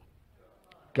wisdom?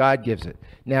 God gives it.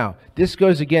 Now, this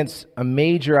goes against a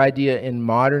major idea in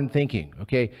modern thinking,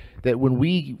 okay? That when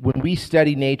we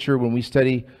study nature, when we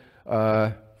study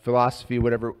philosophy,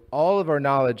 whatever, all of our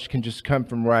knowledge can just come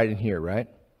from right in here, right?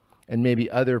 And maybe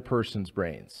other person's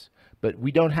brains. But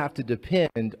we don't have to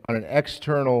depend on an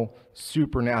external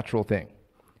supernatural thing.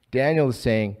 Daniel is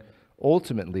saying,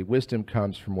 ultimately, wisdom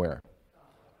comes from where?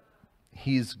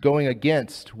 He's going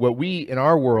against what we in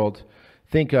our world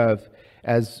think of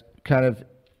as kind of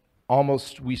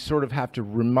almost, we sort of have to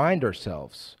remind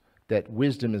ourselves that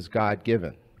wisdom is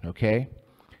God-given, okay?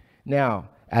 Now,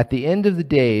 at the end of the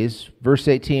days, verse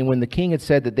 18, when the king had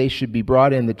said that they should be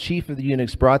brought in, the chief of the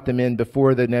eunuchs brought them in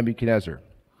before the Nebuchadnezzar.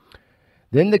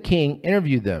 Then the king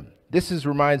interviewed them. This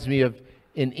reminds me of,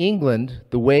 in England,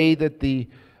 the way that the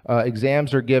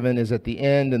exams are given is at the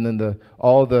end, and then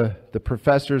all the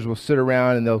professors will sit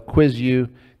around and they'll quiz you.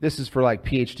 This is for like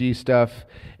PhD stuff,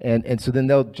 and so then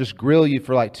they'll just grill you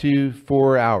for like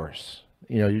 2-4 hours.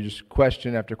 You just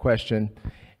question after question,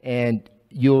 and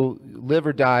you'll live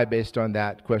or die based on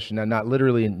that question. Now, not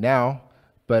literally now,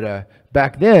 but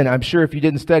back then, I'm sure if you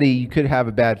didn't study, you could have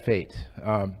a bad fate,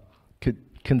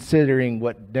 considering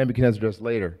what Nebuchadnezzar does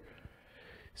later.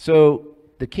 So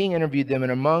the king interviewed them,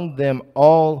 and among them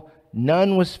all,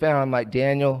 none was found like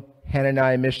Daniel,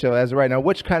 Hananiah, Mishael, Azariah. Now,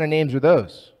 which kind of names are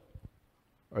those?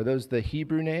 Are those the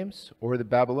Hebrew names or the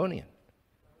Babylonian?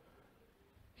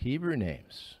 Hebrew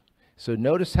names. So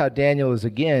notice how Daniel is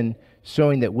again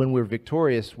showing that when we're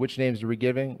victorious, which names are we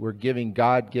giving? We're giving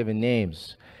God-given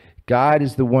names. God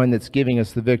is the one that's giving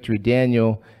us the victory.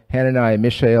 Daniel, Hananiah,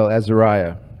 Mishael,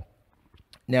 Azariah.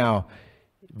 Now,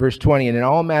 verse 20, and in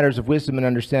all matters of wisdom and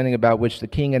understanding about which the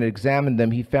king had examined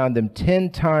them, he found them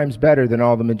 10 times better than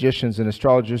all the magicians and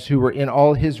astrologers who were in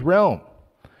all his realm.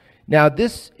 Now,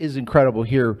 this is incredible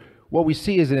here. What we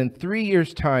see is that in 3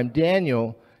 years' time,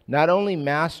 Daniel not only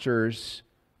masters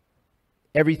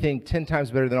everything 10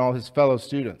 times better than all his fellow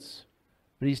students,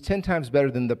 but he's 10 times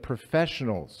better than the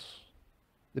professionals,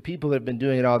 the people that have been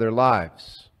doing it all their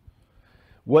lives.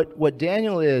 What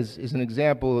Daniel is an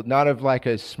example not of like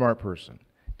a smart person.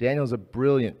 Daniel's a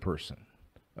brilliant person.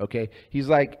 Okay? He's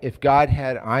like if God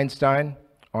had Einstein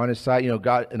on his side,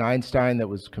 God, an Einstein that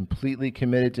was completely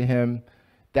committed to him.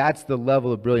 That's the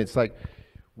level of brilliance. Like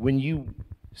when you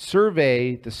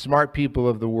survey the smart people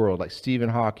of the world, like Stephen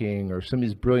Hawking or some of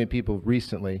these brilliant people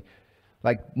recently,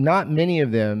 like not many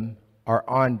of them are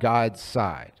on God's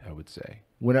side, I would say.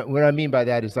 What I mean by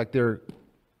that is like they're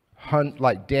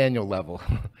like Daniel level.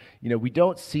 We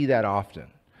don't see that often.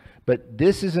 But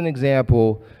this is an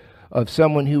example of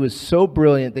someone who was so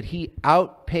brilliant that he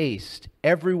outpaced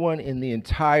everyone in the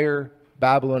entire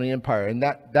Babylonian Empire. And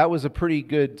that was a pretty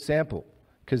good sample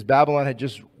because Babylon had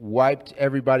just wiped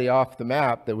everybody off the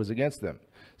map that was against them.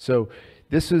 So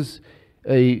this is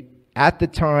at the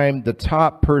time, the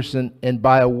top person, and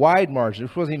by a wide margin.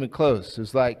 It wasn't even close.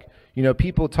 It's like,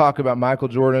 people talk about Michael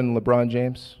Jordan and LeBron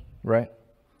James, right?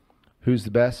 Who's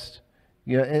the best?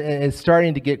 And it's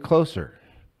starting to get closer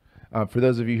for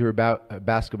those of you who are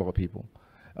basketball people.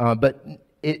 But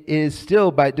it is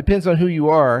still, it depends on who you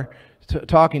are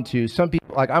talking to. Some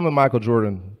people, like I'm a Michael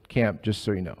Jordan camp, just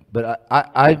so you know. But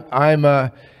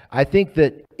I think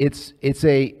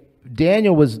that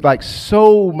Daniel was like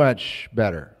so much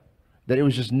better that it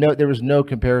was just there was no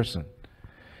comparison.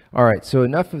 All right, so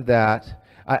enough of that.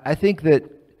 I think that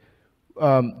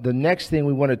the next thing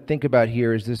we want to think about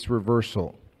here is this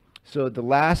reversal. So the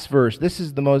last verse, this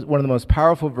is one of the most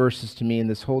powerful verses to me in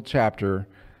this whole chapter.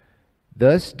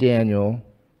 Thus Daniel,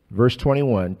 verse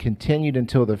 21, continued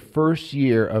until the first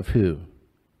year of who?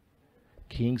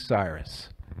 King Cyrus.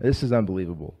 This is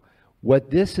unbelievable. What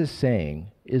this is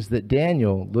saying is that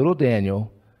Daniel, little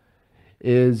Daniel,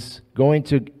 is going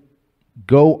to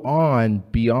go on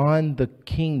beyond the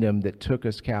kingdom that took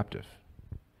us captive.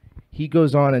 He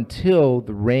goes on until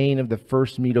the reign of the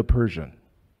first Medo-Persian.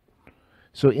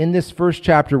 So in this first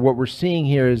chapter, what we're seeing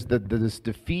here is this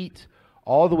defeat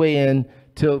all the way in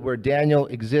till where Daniel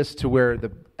exists to where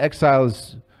the exile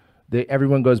is,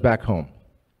 everyone goes back home.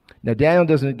 Now, Daniel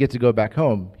doesn't get to go back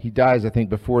home. He dies, I think,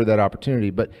 before that opportunity.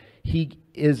 But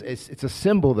it's a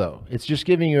symbol, though. It's just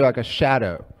giving you like a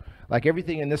shadow. Like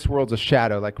everything in this world's a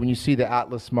shadow. Like when you see the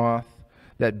Atlas moth,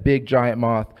 that big giant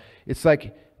moth, it's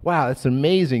like, wow, it's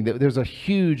amazing that there's a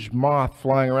huge moth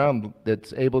flying around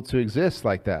that's able to exist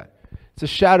like that. It's a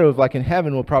shadow of like in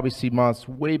heaven, we'll probably see moths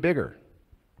way bigger.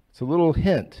 It's a little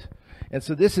hint. And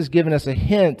so this has given us a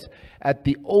hint at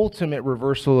the ultimate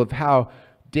reversal of how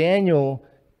Daniel,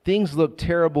 things looked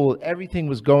terrible. Everything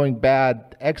was going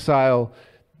bad. Exile,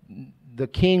 the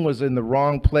king was in the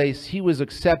wrong place. He was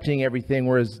accepting everything,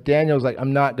 whereas Daniel was like,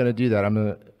 I'm not going to do that. I'm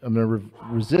going to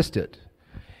resist it.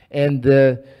 And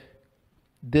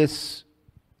this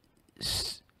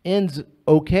ends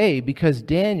okay because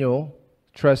Daniel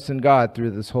trusts in God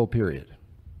through this whole period.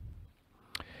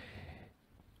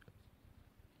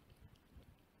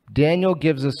 Daniel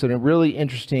gives us a really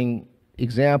interesting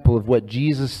example of what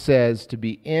Jesus says to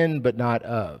be in but not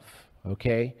of,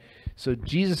 okay? So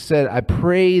Jesus said, I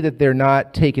pray that they're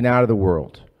not taken out of the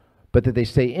world, but that they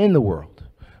stay in the world.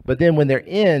 But then when they're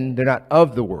in, they're not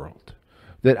of the world.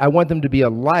 That I want them to be a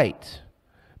light,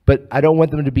 but I don't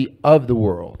want them to be of the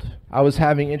world. I was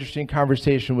having an interesting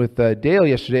conversation with Dale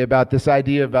yesterday about this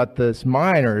idea about this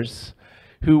miners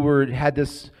who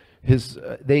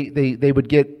they would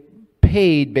get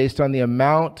paid based on the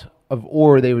amount of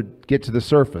ore they would get to the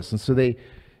surface. And so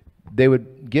they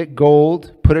would get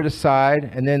gold, put it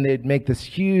aside, and then they'd make this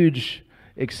huge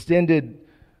extended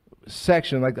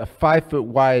section, like a 5-foot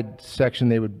wide section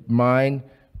they would mine,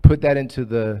 put that into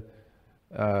the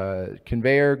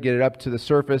conveyor, get it up to the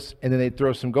surface, and then they'd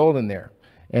throw some gold in there.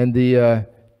 And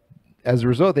as a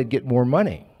result, they'd get more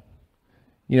money.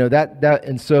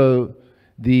 And so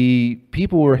the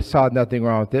people saw nothing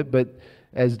wrong with it, but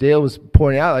as Dale was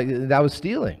pointing out, that was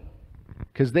stealing,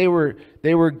 because they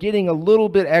were getting a little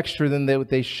bit extra than what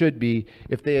they should be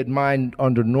if they had mined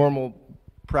under normal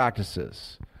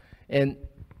practices. And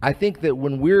I think that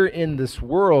when we're in this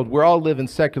world, we all live in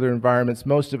secular environments.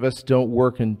 Most of us don't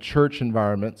work in church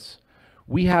environments.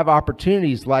 We have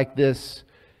opportunities like this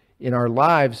in our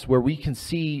lives where we can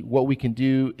see what we can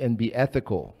do and be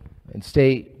ethical and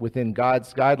stay within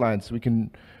God's guidelines. We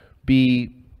can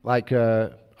be like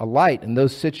a light in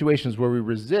those situations where we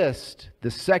resist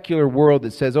the secular world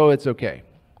that says, oh, it's okay.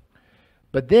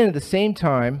 But then at the same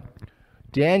time,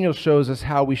 Daniel shows us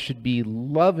how we should be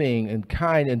loving and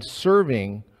kind and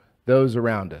serving those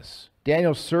around us.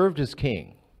 Daniel served his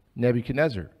king,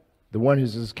 Nebuchadnezzar, the one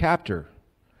who's his captor.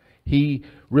 He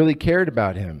really cared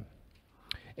about him.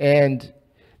 And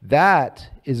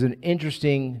that is an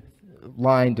interesting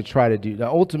line to try to do.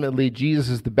 Now, ultimately, Jesus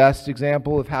is the best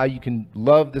example of how you can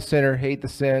love the sinner, hate the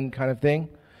sin kind of thing.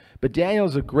 But Daniel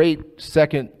is a great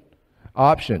second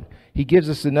option. He gives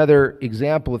us another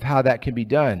example of how that can be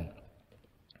done.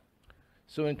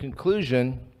 So in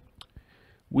conclusion,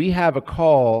 we have a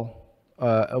call.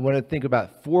 I want to think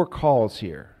about 4 calls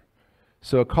here.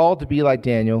 So a call to be like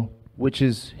Daniel, which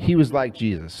is he was like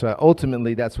Jesus. So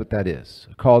ultimately, that's what that is,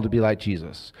 a call to be like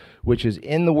Jesus, which is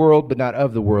in the world but not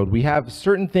of the world. We have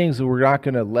certain things that we're not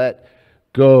going to let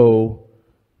go.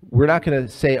 We're not going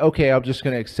to say, okay, I'm just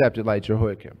going to accept it like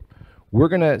Jehoiakim. We're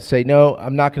going to say, no,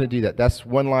 I'm not going to do that. That's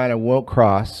one line I won't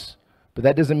cross. But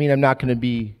that doesn't mean I'm not going to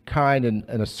be kind and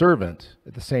a servant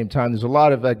at the same time. There's a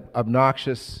lot of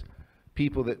obnoxious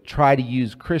people that try to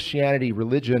use Christianity,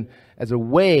 religion, as a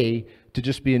way to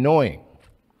just be annoying.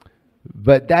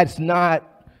 But that's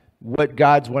not what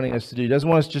God's wanting us to do. He doesn't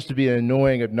want us just to be an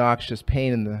annoying, obnoxious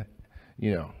pain in the,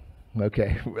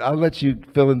 Okay, I'll let you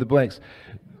fill in the blanks.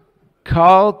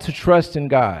 Call to trust in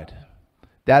God.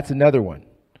 That's another one.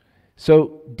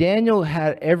 So Daniel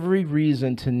had every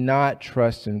reason to not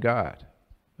trust in God.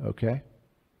 Okay?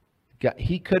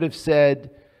 He could have said,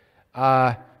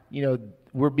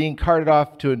 we're being carted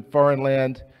off to a foreign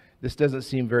land. This doesn't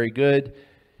seem very good.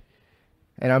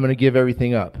 And I'm going to give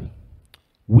everything up.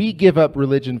 We give up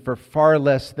religion for far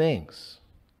less things.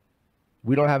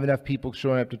 We don't have enough people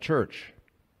showing up to church.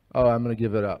 Oh, I'm going to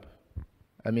give it up.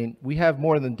 I mean, we have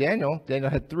more than Daniel.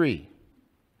 Daniel had 3.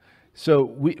 So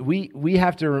we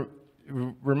have to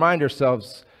remind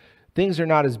ourselves things are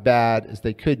not as bad as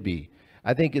they could be.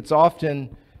 I think it's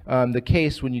often the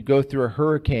case when you go through a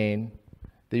hurricane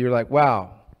that you're like,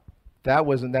 wow, that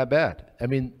wasn't that bad. I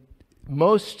mean,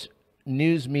 most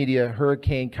news media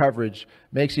hurricane coverage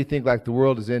makes you think like the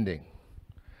world is ending.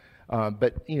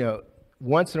 But,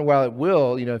 once in a while it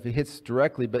will, if it hits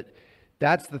directly. But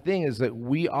that's the thing, is that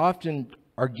we often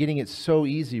are getting it so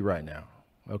easy right now,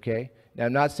 okay? Now,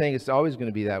 I'm not saying it's always going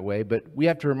to be that way, but we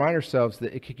have to remind ourselves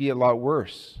that it could get a lot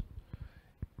worse.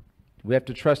 We have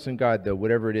to trust in God, though,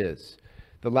 whatever it is.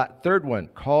 The third one,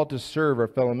 called to serve our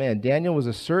fellow man. Daniel was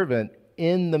a servant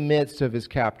in the midst of his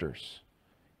captors.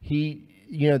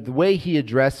 The way he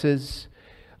addresses,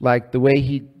 like the way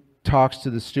he talks to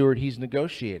the steward, he's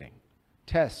negotiating.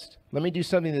 Test. Let me do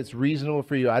something that's reasonable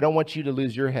for you. I don't want you to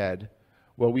lose your head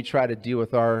while we try to deal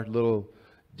with our little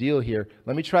deal here.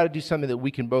 Let me try to do something that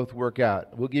we can both work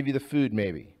out. We'll give you the food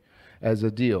maybe as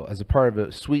a deal, as a part of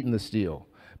it, sweeten this deal.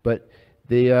 But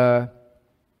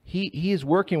he is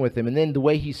working with him, and then the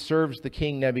way he serves the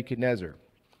king Nebuchadnezzar.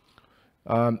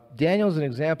 Daniel's an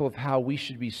example of how we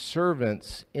should be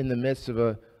servants in the midst of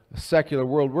a secular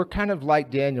world. We're kind of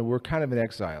like Daniel. We're kind of in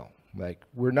exile. Like,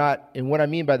 we're not, and what I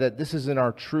mean by that, this isn't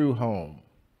our true home.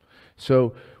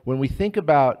 So when we think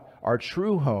about our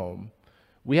true home,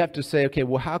 we have to say, okay,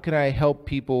 well, how can I help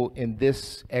people in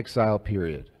this exile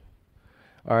period?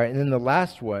 All right, and then the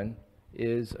last one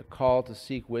is a call to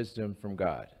seek wisdom from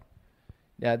God.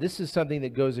 Now, this is something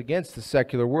that goes against the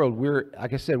secular world.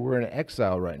 Like I said, we're in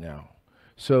exile right now.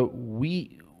 So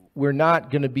we're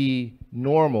not going to be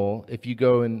normal if you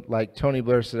go and, like Tony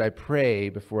Blair said, I pray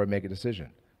before I make a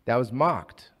decision. That was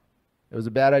mocked. It was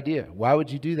a bad idea. Why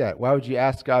would you do that? Why would you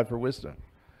ask God for wisdom?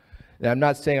 And I'm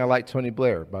not saying I like Tony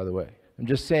Blair, by the way. I'm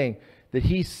just saying that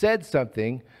he said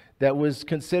something that was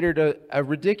considered a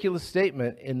ridiculous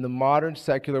statement in the modern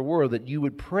secular world, that you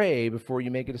would pray before you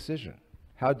make a decision.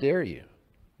 How dare you?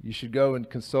 You should go and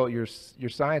consult your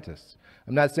scientists.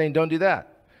 I'm not saying don't do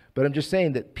that, but I'm just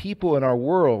saying that people in our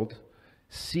world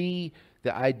see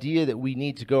the idea that we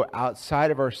need to go outside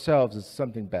of ourselves as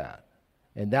something bad.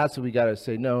 And that's what we got to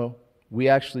say, no, we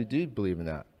actually do believe in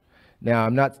that. Now,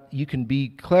 you can be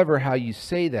clever how you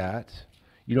say that.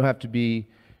 You don't have to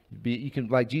you can,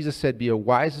 like Jesus said, be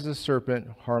wise as a serpent,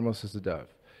 harmless as a dove.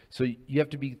 So you have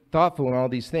to be thoughtful in all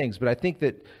these things. But I think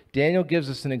that Daniel gives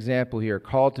us an example here.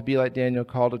 Called to be like Daniel,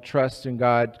 called to trust in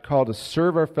God, called to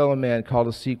serve our fellow man, called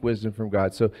to seek wisdom from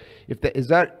God. So is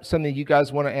that something you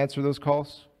guys want to answer those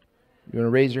calls? You want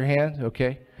to raise your hand?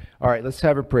 Okay. All right, let's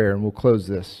have a prayer and we'll close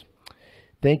this.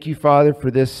 Thank you, Father, for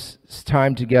this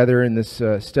time together in this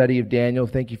study of Daniel.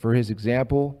 Thank you for his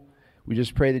example. We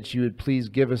just pray that you would please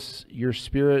give us your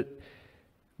spirit.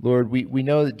 Lord, we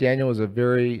know that Daniel was a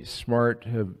very smart,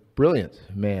 brilliant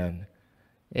man,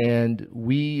 and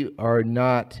we are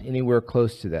not anywhere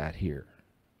close to that here.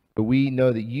 But we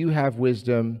know that you have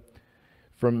wisdom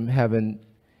from heaven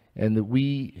and that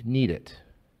we need it.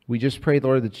 We just pray,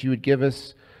 Lord, that you would give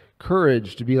us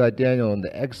courage to be like Daniel in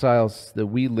the exiles that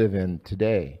we live in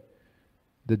today,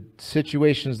 the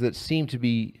situations that seem to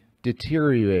be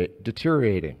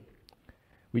deteriorating.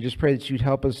 We just pray that you'd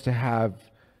help us to have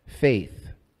faith.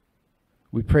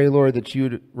 We pray, Lord, that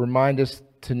you'd remind us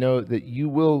to know that you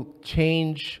will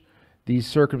change these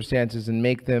circumstances and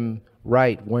make them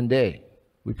right one day.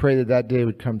 We pray that that day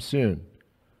would come soon.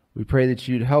 We pray that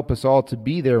you'd help us all to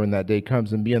be there when that day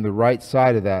comes and be on the right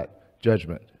side of that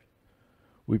judgment.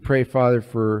 We pray, Father,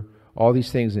 for all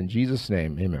these things in Jesus'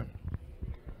 name. Amen.